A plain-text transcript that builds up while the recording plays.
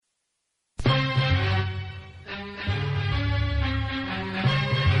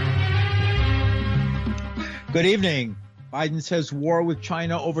Good evening. Biden says war with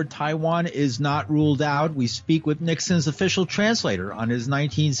China over Taiwan is not ruled out. We speak with Nixon's official translator on his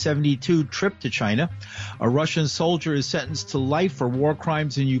 1972 trip to China. A Russian soldier is sentenced to life for war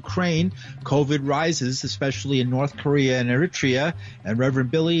crimes in Ukraine. COVID rises, especially in North Korea and Eritrea. And Reverend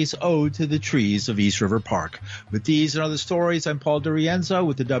Billy's ode to the trees of East River Park. With these and other stories, I'm Paul DiRienzo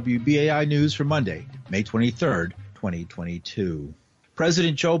with the WBAI News for Monday, May 23rd, 2022.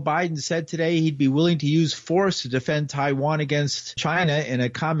 President Joe Biden said today he'd be willing to use force to defend Taiwan against China in a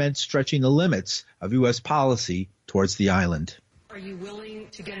comment stretching the limits of U.S. policy towards the island. Are you willing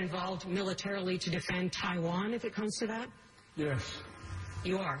to get involved militarily to defend Taiwan if it comes to that? Yes.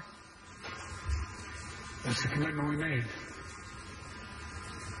 You are? That's the commitment we made.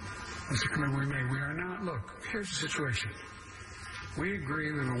 That's the commitment we made. We are not, look, here's the situation. We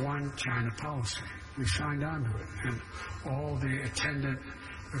agree with a one China policy. We signed on to it and all the attendant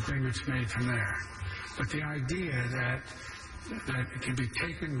agreements made from there. But the idea that it can be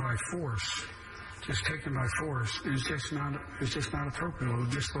taken by force, just taken by force, is just not appropriate. It will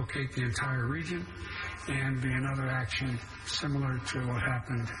dislocate the entire region and be another action similar to what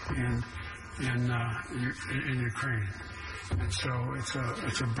happened in Ukraine. And so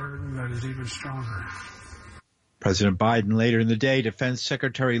it's a burden that is even stronger. President Biden later in the day, Defense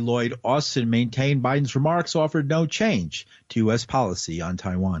Secretary Lloyd Austin maintained Biden's remarks offered no change to U.S. policy on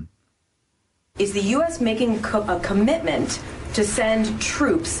Taiwan. Is the U.S. making a commitment to send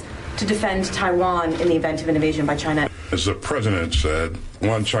troops to defend Taiwan in the event of an invasion by China? As the president said,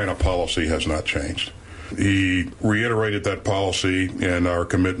 one China policy has not changed. He reiterated that policy in our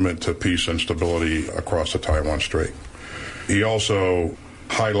commitment to peace and stability across the Taiwan Strait. He also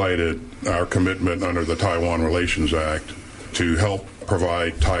highlighted our commitment under the Taiwan Relations Act to help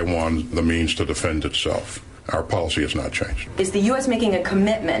provide Taiwan the means to defend itself. Our policy has not changed. Is the U.S. making a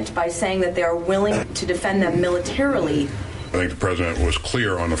commitment by saying that they are willing to defend them militarily? I think the president was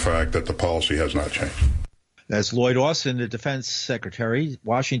clear on the fact that the policy has not changed. That's Lloyd Austin, the defense secretary.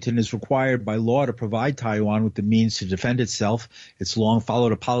 Washington is required by law to provide Taiwan with the means to defend itself. It's long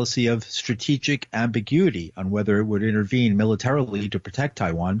followed a policy of strategic ambiguity on whether it would intervene militarily to protect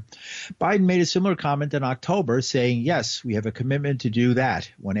Taiwan. Biden made a similar comment in October, saying, yes, we have a commitment to do that,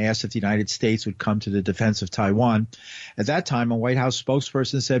 when asked if the United States would come to the defense of Taiwan. At that time, a White House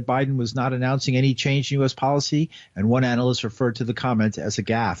spokesperson said Biden was not announcing any change in U.S. policy, and one analyst referred to the comment as a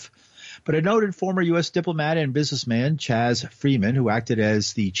gaffe. But a noted former U.S. diplomat and businessman, Chaz Freeman, who acted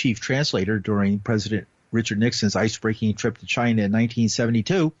as the chief translator during President Richard Nixon's ice-breaking trip to China in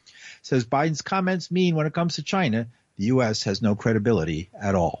 1972, says Biden's comments mean when it comes to China, the U.S. has no credibility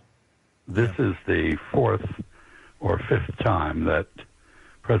at all. This is the fourth or fifth time that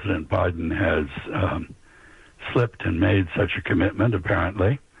President Biden has slipped and made such a commitment,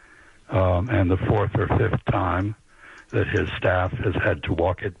 apparently, and the fourth or fifth time that his staff has had to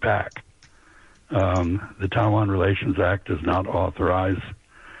walk it back. The Taiwan Relations Act does not authorize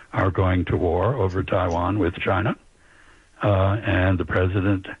our going to war over Taiwan with China, and the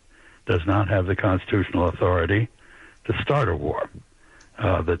president does not have the constitutional authority to start a war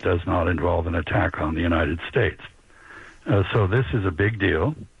that does not involve an attack on the United States. So this is a big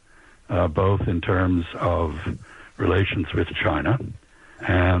deal, both in terms of relations with China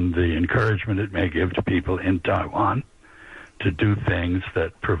and the encouragement it may give to people in Taiwan to do things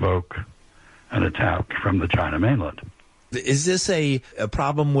that provoke an attack from the China mainland. Is this a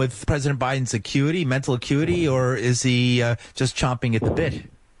problem with President Biden's acuity, mental acuity, or is he just chomping at the bit?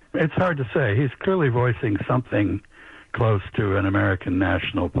 It's hard to say. He's clearly voicing something close to an American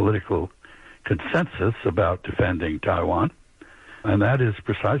national political consensus about defending Taiwan, and that is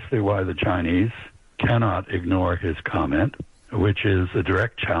precisely why the Chinese cannot ignore his comment, which is a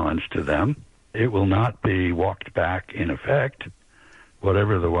direct challenge to them. It will not be walked back in effect,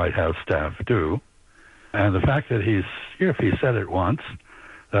 whatever the White House staff do. And the fact that if he said it once,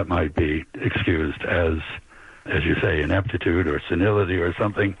 that might be excused as you say, ineptitude or senility or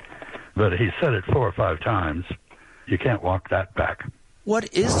something. But he said it 4 or 5 times. You can't walk that back.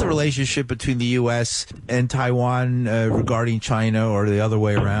 What is the relationship between the U.S. and Taiwan regarding China, or the other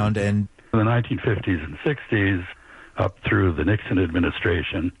way around? And in the 1950s and 60s, up through the Nixon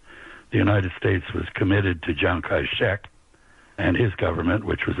administration, the United States was committed to Chiang Kai-shek and his government,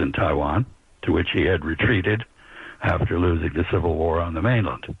 which was in Taiwan, to which he had retreated after losing the civil war on the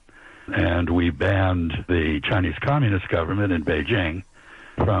mainland. And we banned the Chinese Communist government in Beijing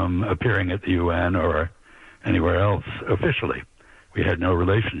from appearing at the UN or anywhere else officially. We had no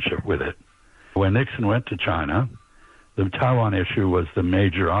relationship with it. When Nixon went to China, the Taiwan issue was the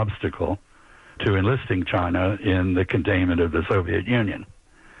major obstacle to enlisting China in the containment of the Soviet Union.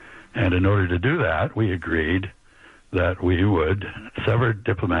 And in order to do that, we agreed that we would sever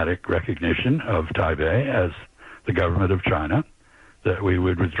diplomatic recognition of Taipei as the government of China, that we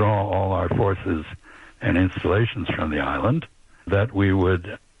would withdraw all our forces and installations from the island, that we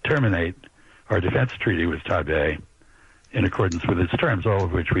would terminate our defense treaty with Taipei in accordance with its terms, all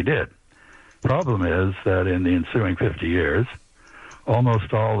of which we did. Problem is that in the ensuing 50 years,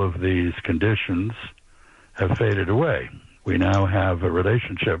 almost all of these conditions have faded away. We now have a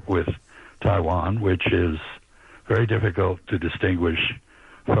relationship with Taiwan, which is very difficult to distinguish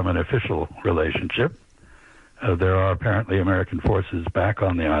from an official relationship. There are apparently American forces back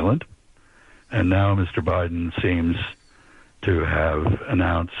on the island, and now Mr. Biden seems to have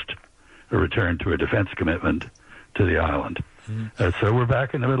announced a return to a defense commitment to the island. So we're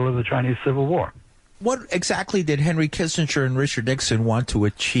back in the middle of the Chinese Civil War. What exactly did Henry Kissinger and Richard Nixon want to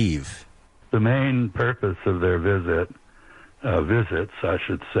achieve? The main purpose of their visits, I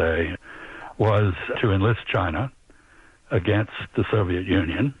should say, was to enlist China against the Soviet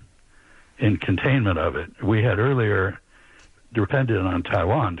Union in containment of it. We had earlier depended on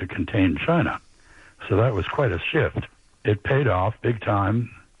Taiwan to contain China, so that was quite a shift. It paid off big time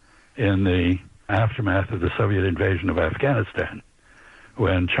in the aftermath of the Soviet invasion of Afghanistan,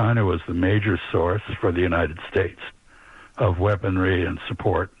 when China was the major source for the United States of weaponry and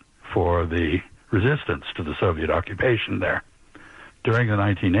support for the resistance to the Soviet occupation there. During the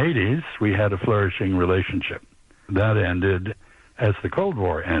 1980s, we had a flourishing relationship. That ended as the Cold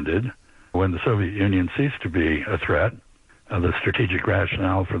War ended, when the Soviet Union ceased to be a threat. The strategic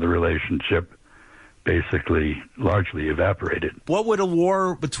rationale for the relationship basically largely evaporated. What would a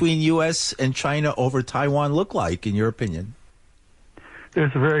war between U.S. and China over Taiwan look like, in your opinion?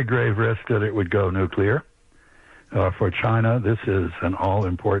 There's a very grave risk that it would go nuclear. For China, this is an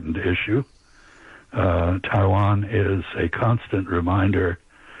all-important issue. Taiwan is a constant reminder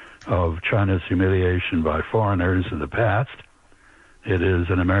of China's humiliation by foreigners in the past. It is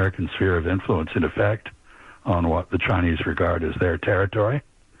an American sphere of influence, in effect, on what the Chinese regard as their territory.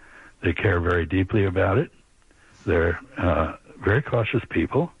 They care very deeply about it. They're very cautious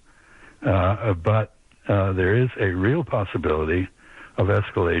people, but there is a real possibility of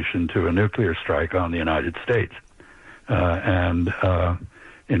escalation to a nuclear strike on the United States. And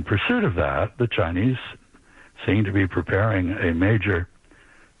in pursuit of that, the Chinese seem to be preparing a major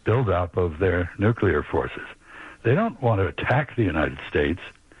buildup of their nuclear forces. They don't want to attack the United States,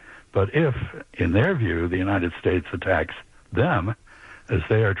 but if, in their view, the United States attacks them, as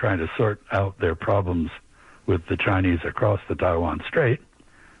they are trying to sort out their problems with the Chinese across the Taiwan Strait,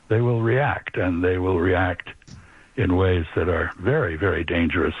 they will react, and they will react in ways that are very, very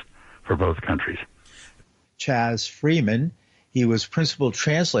dangerous for both countries. Chas Freeman, he was principal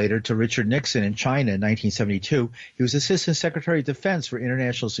translator to Richard Nixon in China in 1972. He was Assistant Secretary of Defense for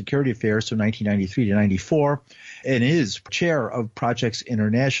International Security Affairs from 1993 to 94, and is chair of Projects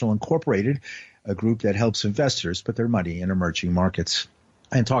International Incorporated, a group that helps investors put their money in emerging markets.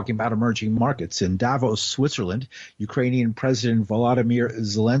 And talking about emerging markets, in Davos, Switzerland, Ukrainian President Volodymyr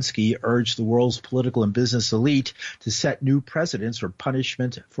Zelensky urged the world's political and business elite to set new precedents for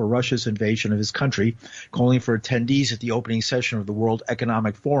punishment for Russia's invasion of his country, calling for attendees at the opening session of the World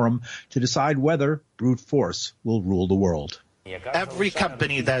Economic Forum to decide whether brute force will rule the world. Every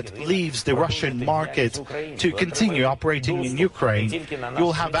company that leaves the Russian market to continue operating in Ukraine,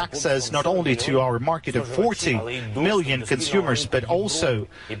 you'll have access not only to our market of 40 million consumers, but also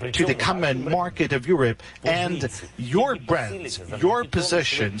to the common market of Europe. And your brands, your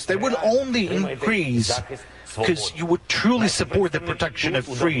positions, they will only increase because you would truly support the protection of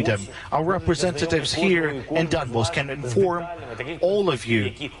freedom. Our representatives here in Davos can inform all of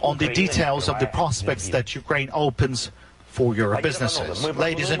you on the details of the prospects that Ukraine opens for your businesses.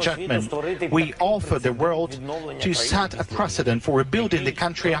 Ladies and gentlemen, we offer the world to set a precedent for rebuilding the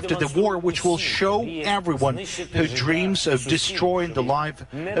country after the war, which will show everyone who dreams of destroying the life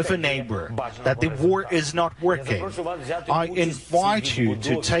of a neighbor that the war is not working. I invite you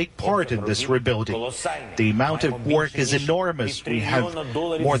to take part in this rebuilding. The amount of work is enormous. We have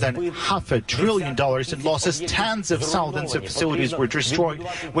more than $500 billion in losses. Tens of thousands of facilities were destroyed.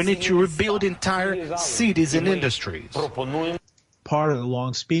 We need to rebuild entire cities and industries. Part of the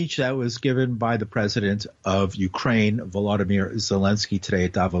long speech that was given by the president of Ukraine, Volodymyr Zelensky, today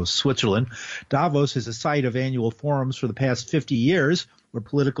at Davos, Switzerland. Davos is a site of annual forums for the past 50 years, where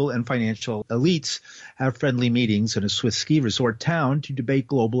political and financial elites have friendly meetings in a Swiss ski resort town to debate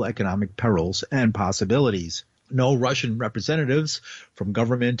global economic perils and possibilities. No Russian representatives from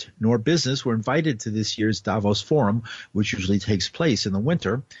government nor business were invited to this year's Davos Forum, which usually takes place in the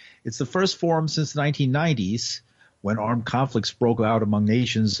winter. It's the first forum since the 1990s when armed conflicts broke out among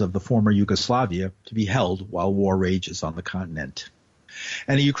nations of the former Yugoslavia, to be held while war rages on the continent.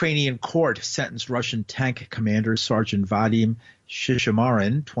 And a Ukrainian court sentenced Russian tank commander Sergeant Vadim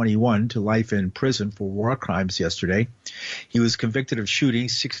Shishamarin, 21, to life in prison for war crimes yesterday. He was convicted of shooting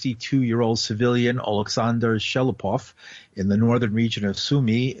 62-year-old civilian Alexander Shelipov in the northern region of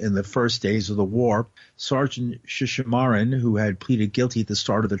Sumy in the first days of the war. Sergeant Shishamarin, who had pleaded guilty at the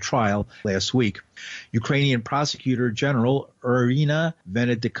start of the trial last week. Ukrainian Prosecutor General Irina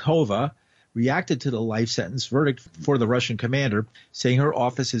Venedikova reacted to the life sentence verdict for the Russian commander, saying her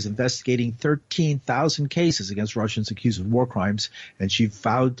office is investigating 13,000 cases against Russians accused of war crimes, and she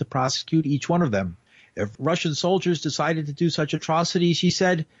vowed to prosecute each one of them. If Russian soldiers decided to do such atrocities, she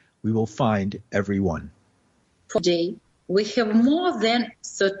said, we will find everyone. Today, we have more than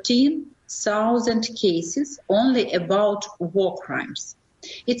 13,000 cases only about war crimes.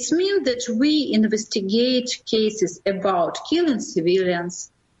 It means that we investigate cases about killing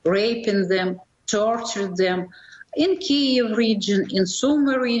civilians, raping them, torturing them, in Kiev region, in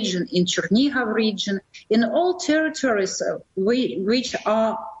Sumy region, in Chernihiv region, in all territories which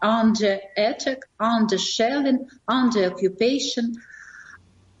are under attack, under shelling, under occupation.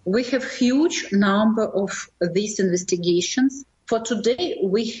 We have huge number of these investigations. For today,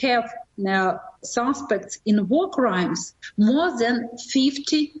 we have now suspects in war crimes, more than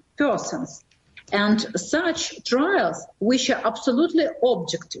 50 persons. And such trials, which are absolutely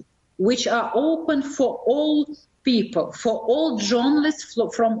objective, which are open for all people, for all journalists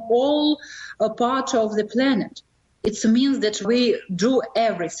from all parts of the planet. It means that we do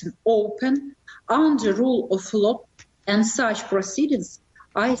everything open, under rule of law, and such proceedings.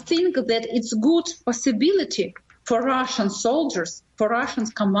 I think that it's good possibility for Russian soldiers, for Russian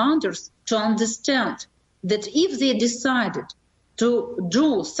commanders to understand that if they decided to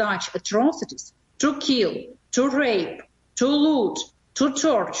do such atrocities, to kill, to rape, to loot, to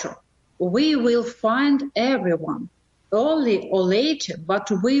torture, we will find everyone, early or later,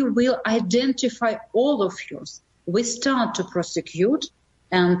 but we will identify all of you. We start to prosecute,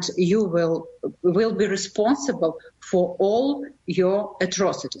 and you will be responsible for all your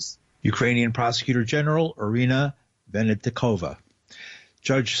atrocities. Ukrainian Prosecutor General Irina Venedikova.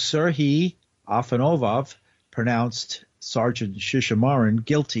 Judge Serhiy Afanovov pronounced Sergeant Shishamarin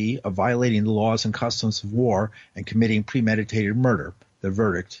guilty of violating the laws and customs of war and committing premeditated murder. The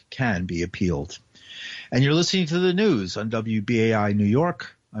verdict can be appealed. And you're listening to the news on WBAI New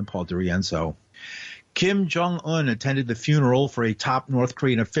York. I'm Paul DiRienzo. Kim Jong-un attended the funeral for a top North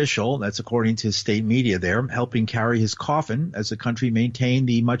Korean official, that's according to state media there, helping carry his coffin as the country maintained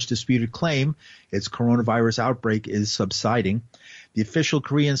the much-disputed claim its coronavirus outbreak is subsiding. The official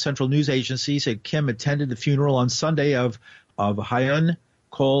Korean Central News Agency said Kim attended the funeral on Sunday of Hyun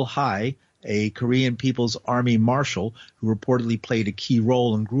Kol-hae, a Korean People's Army marshal who reportedly played a key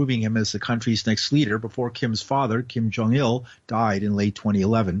role in grooming him as the country's next leader before Kim's father, Kim Jong-il, died in late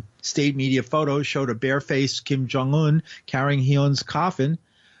 2011. State media photos showed a barefaced Kim Jong-un carrying Hyun's coffin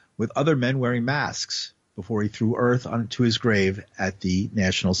with other men wearing masks before he threw earth onto his grave at the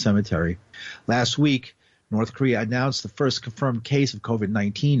National Cemetery. Last week, North Korea announced the first confirmed case of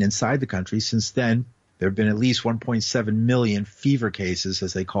COVID-19 inside the country. Since then, there have been at least 1.7 million fever cases,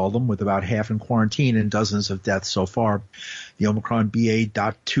 as they call them, with about half in quarantine and dozens of deaths so far. The Omicron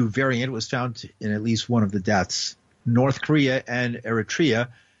BA.2 variant was found in at least one of the deaths. North Korea and Eritrea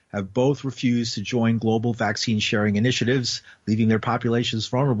have both refused to join global vaccine sharing initiatives, leaving their populations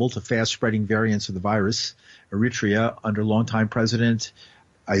vulnerable to fast-spreading variants of the virus. Eritrea, under longtime President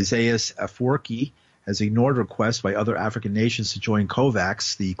Isaias Afwerki, has ignored requests by other African nations to join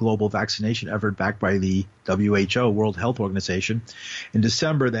COVAX, the global vaccination effort backed by the WHO, World Health Organization. In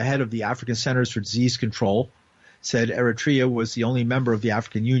December, the head of the African Centers for Disease Control said Eritrea was the only member of the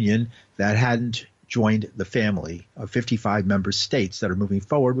African Union that hadn't joined the family of 55 member states that are moving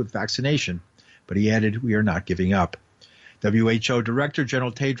forward with vaccination. But he added, we are not giving up. WHO Director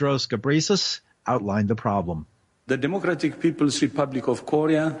General Tedros Ghebreyesus outlined the problem. The Democratic People's Republic of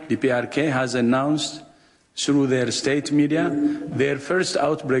Korea, DPRK, has announced through their state media their first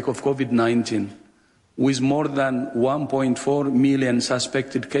outbreak of COVID-19, with more than 1.4 million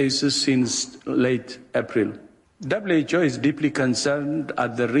suspected cases since late April. WHO is deeply concerned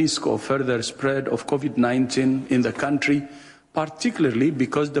at the risk of further spread of COVID-19 in the country, particularly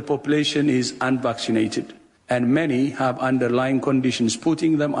because the population is unvaccinated and many have underlying conditions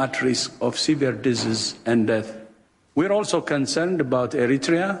putting them at risk of severe disease and death. We're also concerned about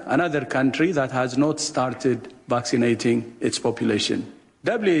Eritrea, another country that has not started vaccinating its population.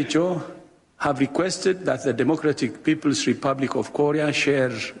 WHO have requested that the Democratic People's Republic of Korea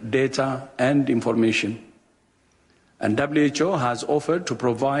share data and information. And WHO has offered to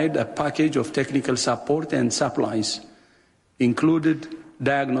provide a package of technical support and supplies, included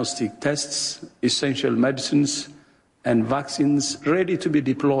diagnostic tests, essential medicines, and vaccines ready to be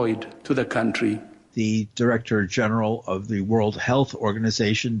deployed to the country. The Director General of the World Health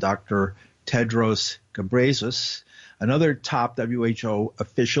Organization, Dr. Tedros Ghebreyesus. Another top WHO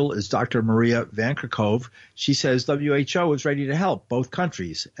official is Dr. Maria Van Kerkhove. She says WHO is ready to help both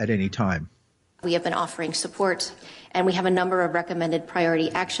countries at any time. We have been offering support, and we have a number of recommended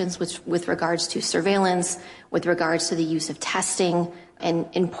priority actions with regards to surveillance, with regards to the use of testing, and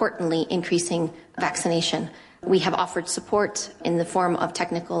importantly, increasing vaccination. We have offered support in the form of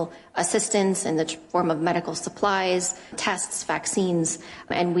technical assistance, in the form of medical supplies, tests, vaccines,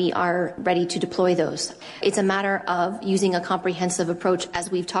 and we are ready to deploy those. It's a matter of using a comprehensive approach,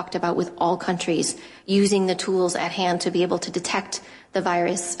 as we've talked about with all countries, using the tools at hand to be able to detect the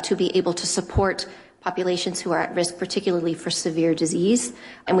virus, to be able to support populations who are at risk, particularly for severe disease,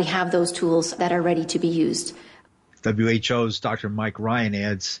 and we have those tools that are ready to be used. WHO's Dr. Mike Ryan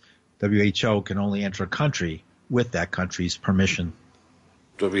adds, WHO can only enter a country with that country's permission.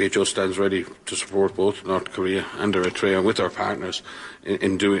 WHO stands ready to support both North Korea and Eritrea with our partners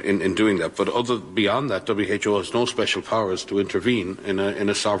in doing that. But beyond that, WHO has no special powers to intervene in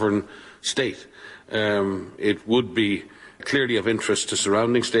a sovereign state. It would be clearly of interest to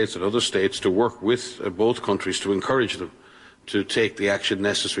surrounding states and other states to work with both countries to encourage them to take the action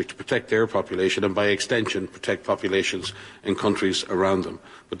necessary to protect their population and, by extension, protect populations in countries around them.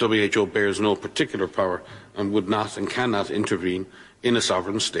 But WHO bears no particular power and would not and cannot intervene in a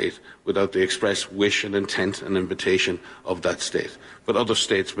sovereign state without the express wish and intent and invitation of that state. But other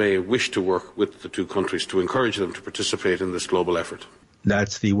states may wish to work with the two countries to encourage them to participate in this global effort.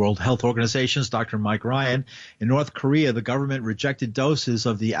 That's the World Health Organization's Dr. Mike Ryan. In North Korea, the government rejected doses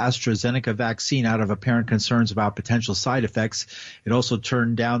of the AstraZeneca vaccine out of apparent concerns about potential side effects. It also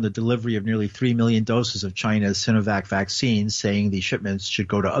turned down the delivery of nearly 3 million doses of China's Sinovac vaccine, saying the shipments should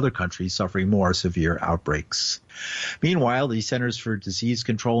go to other countries suffering more severe outbreaks. Meanwhile, the Centers for Disease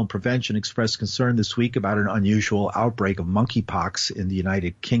Control and Prevention expressed concern this week about an unusual outbreak of monkeypox in the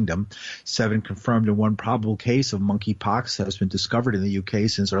United Kingdom. 7 confirmed and 1 probable case of monkeypox has been discovered in the UK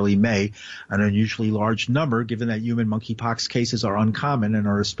since early May, an unusually large number given that human monkeypox cases are uncommon and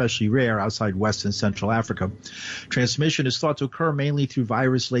are especially rare outside West and Central Africa. Transmission is thought to occur mainly through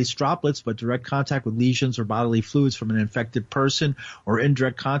virus-laced droplets, but direct contact with lesions or bodily fluids from an infected person or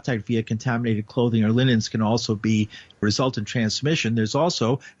indirect contact via contaminated clothing or linens can also result in transmission. There's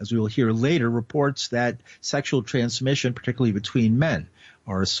also, as we will hear later, reports that sexual transmission, particularly between men,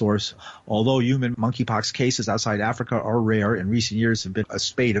 are a source. Although human monkeypox cases outside Africa are rare, in recent years have been a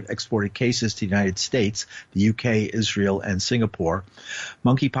spate of exported cases to the United States, the UK, Israel, and Singapore.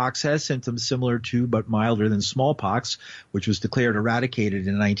 Monkeypox has symptoms similar to but milder than smallpox, which was declared eradicated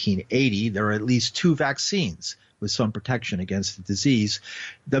in 1980. There are at least 2 vaccines with some protection against the disease.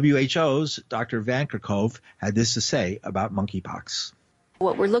 WHO's Dr. Van Kerkhove had this to say about monkeypox.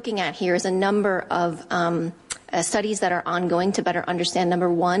 What we're looking at here is a number of studies that are ongoing to better understand, number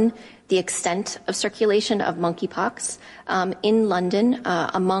one, the extent of circulation of monkeypox in London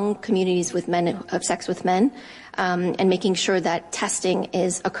among communities with men who have sex with men, and making sure that testing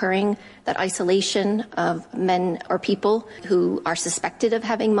is occurring, that isolation of men or people who are suspected of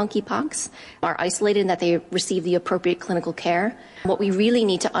having monkeypox are isolated and that they receive the appropriate clinical care. What we really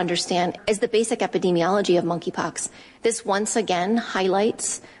need to understand is the basic epidemiology of monkeypox. This once again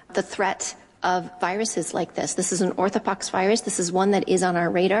highlights the threat of viruses like this. This is an orthopox virus. This is one that is on our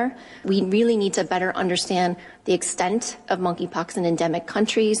radar. We really need to better understand the extent of monkeypox in endemic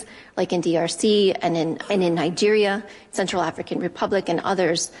countries like in DRC and in Nigeria, Central African Republic, and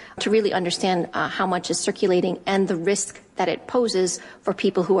others to really understand how much is circulating and the risk that it poses for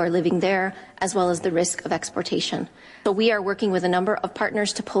people who are living there, as well as the risk of exportation. So we are working with a number of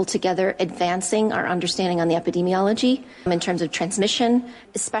partners to pull together, advancing our understanding on the epidemiology in terms of transmission,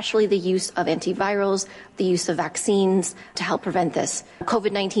 especially the use of antivirals, the use of vaccines to help prevent this.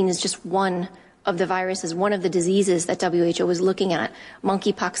 COVID-19 is just one of the viruses, one of the diseases that WHO is looking at.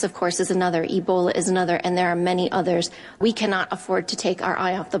 Monkeypox, of course, is another. Ebola is another, and there are many others. We cannot afford to take our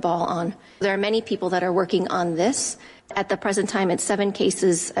eye off the ball on. There are many people that are working on this. At the present time, it's 7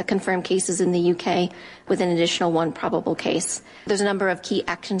 cases, confirmed cases in the UK, with an additional 1 probable case. There's a number of key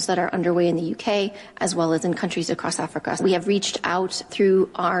actions that are underway in the UK, as well as in countries across Africa. We have reached out through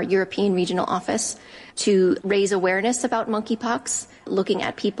our European regional office to raise awareness about monkeypox, looking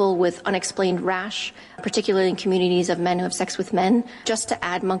at people with unexplained rash, particularly in communities of men who have sex with men, just to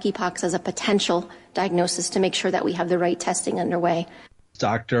add monkeypox as a potential diagnosis to make sure that we have the right testing underway.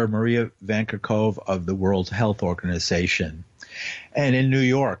 Dr. Maria Van Kerkhove of the World Health Organization. And in New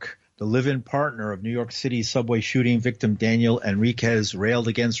York, the live-in partner of New York City subway shooting victim Daniel Enriquez railed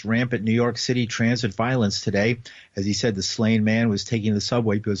against rampant New York City transit violence today. As he said, the slain man was taking the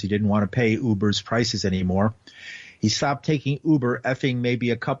subway because he didn't want to pay Uber's prices anymore. He stopped taking Uber effing maybe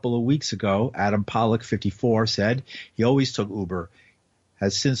a couple of weeks ago. Adam Pollock, 54, said he always took Uber,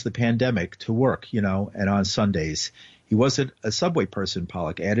 has since the pandemic, to work, and on Sundays. He wasn't a subway person,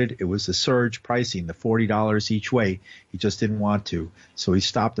 Pollock added. It was the surge pricing, the $40 each way. He just didn't want to. So he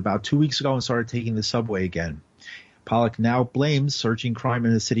stopped about 2 weeks ago and started taking the subway again. Pollock now blames surging crime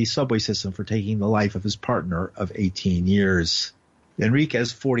in the city's subway system for taking the life of his partner of 18 years.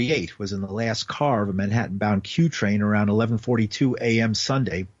 Enriquez, 48, was in the last car of a Manhattan-bound Q train around 11:42 a.m.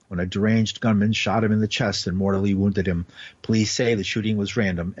 Sunday when a deranged gunman shot him in the chest and mortally wounded him. Police say the shooting was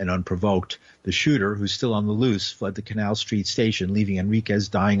random and unprovoked. The shooter, who's still on the loose, fled the Canal Street station, leaving Enriquez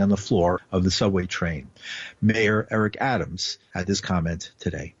dying on the floor of the subway train. Mayor Eric Adams had this comment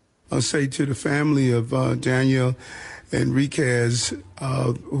today. I'll say to the family of Daniel Enriquez,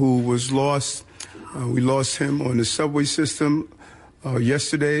 who was lost, we lost him on the subway system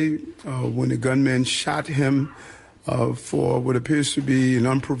yesterday when the gunman shot him for what appears to be an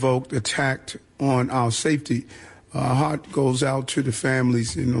unprovoked attack on our safety. Our heart goes out to the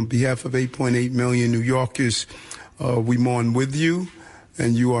families, and on behalf of 8.8 million New Yorkers, we mourn with you,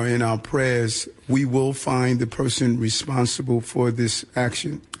 and you are in our prayers. We will find the person responsible for this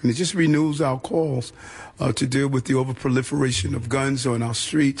action. And it just renews our calls to deal with the overproliferation of guns on our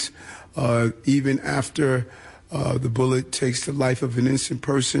streets, even after the bullet takes the life of an innocent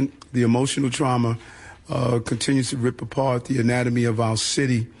person. The emotional trauma continues to rip apart the anatomy of our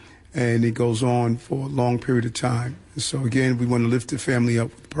city, and it goes on for a long period of time. So again, we want to lift the family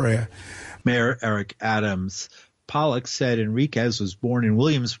up with prayer. Mayor Eric Adams. Pollock said Enriquez was born in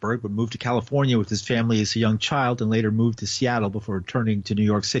Williamsburg but moved to California with his family as a young child and later moved to Seattle before returning to New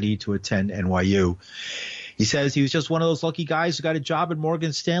York City to attend NYU. He says he was just one of those lucky guys who got a job at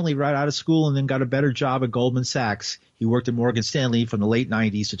Morgan Stanley right out of school and then got a better job at Goldman Sachs. He worked at Morgan Stanley from the late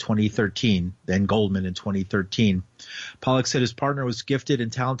 90s to 2013, then Goldman in 2013. Pollock said his partner was a gifted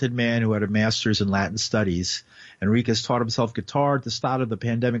and talented man who had a master's in Latin studies. Enriquez taught himself guitar at the start of the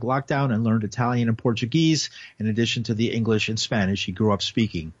pandemic lockdown and learned Italian and Portuguese in addition to the English and Spanish he grew up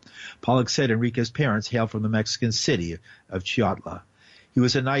speaking. Pollock said Enriquez's parents hailed from the Mexican city of Chiautla. He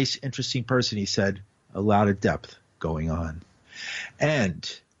was a nice, interesting person, he said, a lot of depth going on. And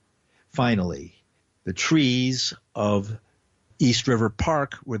finally, the trees of East River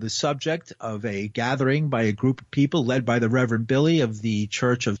Park were the subject of a gathering by a group of people led by the Reverend Billy of the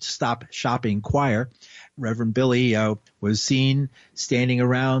Church of Stop Shopping Choir. Reverend Billy was seen standing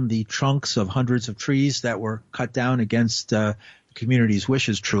around the trunks of hundreds of trees that were cut down against the community's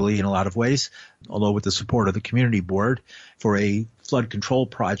wishes, truly, in a lot of ways, although with the support of the community board, for a flood control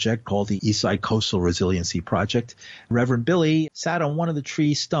project called the Eastside Coastal Resiliency Project. Reverend Billy sat on one of the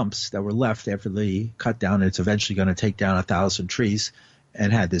tree stumps that were left after the cut down. It's eventually going to take down 1,000 trees,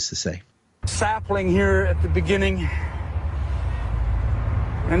 and had this to say. Sapling here at the beginning,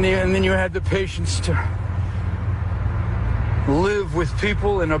 and then you had the patience to live with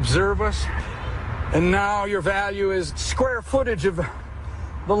people and observe us. And now your value is square footage of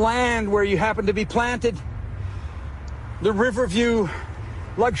the land where you happen to be planted. The Riverview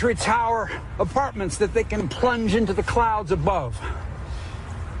luxury tower apartments that they can plunge into the clouds above.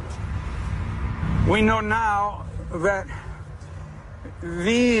 We know now that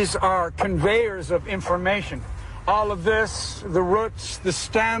these are conveyors of information. All of this, the roots, the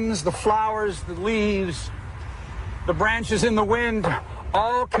stems, the flowers, the leaves, the branches in the wind,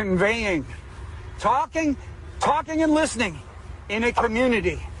 all conveying, talking and listening in a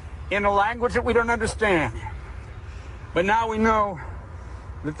community, in a language that we don't understand. But now we know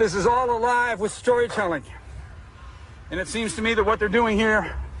that this is all alive with storytelling. And it seems to me that what they're doing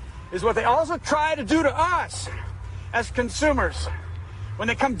here is what they also try to do to us as consumers. When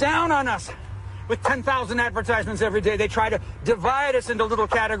they come down on us with 10,000 advertisements every day, they try to divide us into little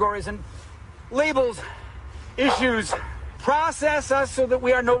categories and labels, issues, process us so that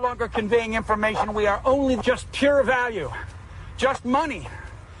we are no longer conveying information. We are only just pure value, just money,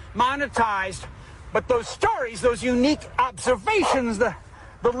 monetized. But those stories, those unique observations, the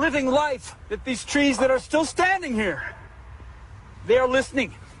living life that these trees that are still standing here, they are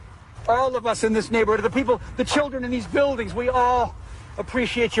listening. All of us in this neighborhood, the people, the children in these buildings, we all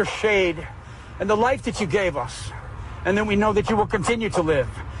appreciate your shade and the life that you gave us. And then we know that you will continue to live.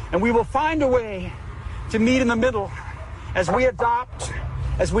 And we will find a way to meet in the middle as we adopt,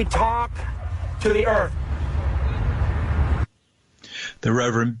 as we talk to the earth. The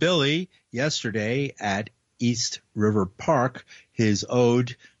Reverend Billy, yesterday at East River Park, his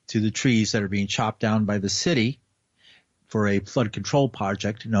ode to the trees that are being chopped down by the city for a flood control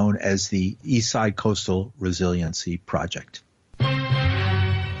project known as the Eastside Coastal Resiliency Project.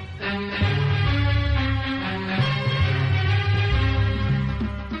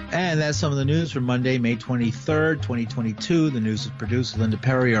 And that's some of the news for Monday, May 23rd, 2022. The news is produced with Linda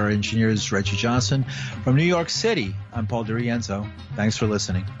Perry. Our engineer is Reggie Johnson. From New York City, I'm Paul DiRienzo. Thanks for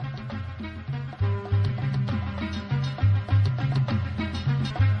listening.